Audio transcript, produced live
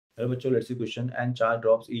Hello बच्चों, let's see question. And charge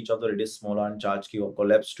drops each of the radius small r and charge q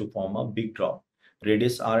collapse to form a big drop.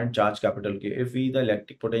 Radius r and charge capital Q. If V the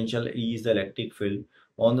electric potential, E is the electric field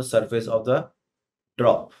on the surface of the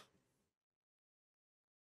drop,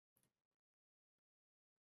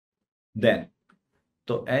 then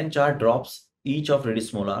so n charge drops each of radius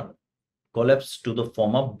small r collapse to the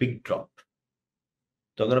form a big drop.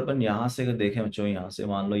 तो अगर अपन यहाँ से अगर देखें बच्चों, यहाँ से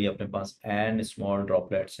मान लो ये अपने पास n small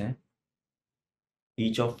droplets हैं,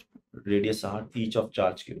 each of radius r, each of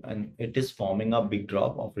charge q, and it is forming a big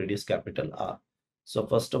drop of radius capital R. So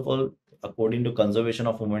first of all, according to conservation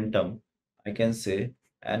of momentum, I can say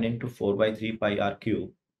n into 4 by 3 pi r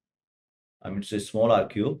cube, I mean to say small r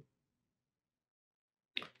cube,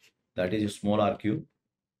 that is small r cube,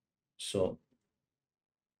 so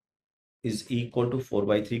is equal to 4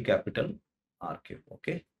 by 3 capital R cube.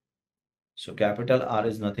 Okay, so capital R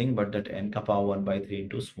is nothing but that n ka power 1 by 3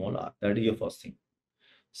 into small r. That is your first thing.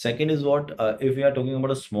 Second is what, if we are talking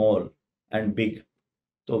about a small and big,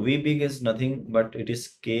 so V big is nothing but it is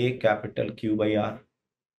K capital Q by R.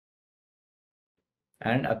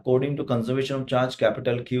 And according to conservation of charge,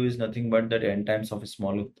 capital Q is nothing but that n times of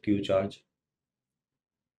small q charge.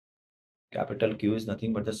 Capital Q is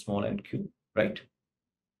nothing but the small n q, right?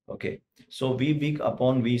 Okay, so V big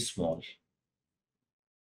upon V small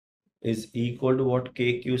is equal to what?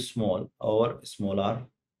 KQ small over small r.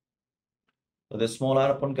 So the small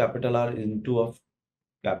r upon capital R is into of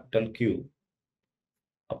capital Q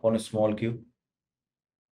upon a small q.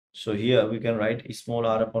 So here we can write small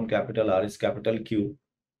r upon capital R is capital Q,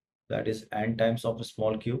 that is n times of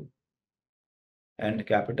small q, and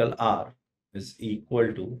capital R is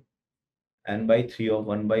equal to n by 3 of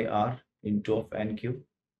 1 by r into of n cube.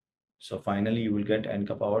 So finally you will get n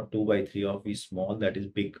ka power 2 by 3 of V small, that is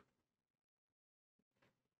big.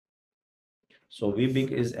 So V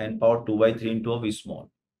big is n power 2 by 3 into of V small.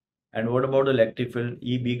 And what about the electric field?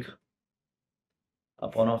 E big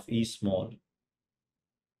upon of E small,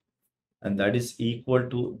 and that is equal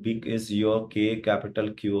to, big is your K capital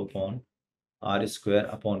Q upon R square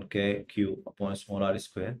upon K Q upon small r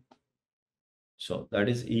square. So that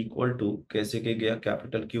is equal to, कैसे के गया,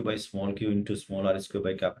 capital Q by small q into small r square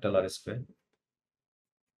by capital R square.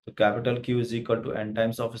 So capital Q is equal to n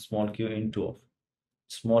times of small q into of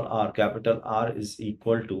small r. Capital R is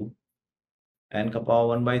equal to n ka power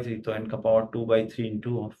 1 by 3, so n ka power 2 by 3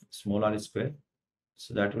 into of small r square.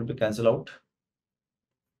 So that will be cancel out.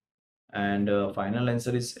 And final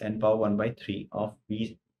answer is n power 1 by 3 of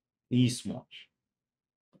E small.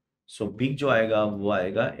 So big जो आएगा वो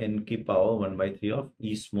आएगा n की power 1 by 3 of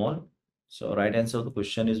E small. So right answer of the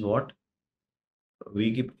question is what?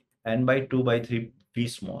 We give n by 2 by 3 V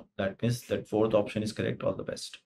small. That means that fourth option is correct. All the best.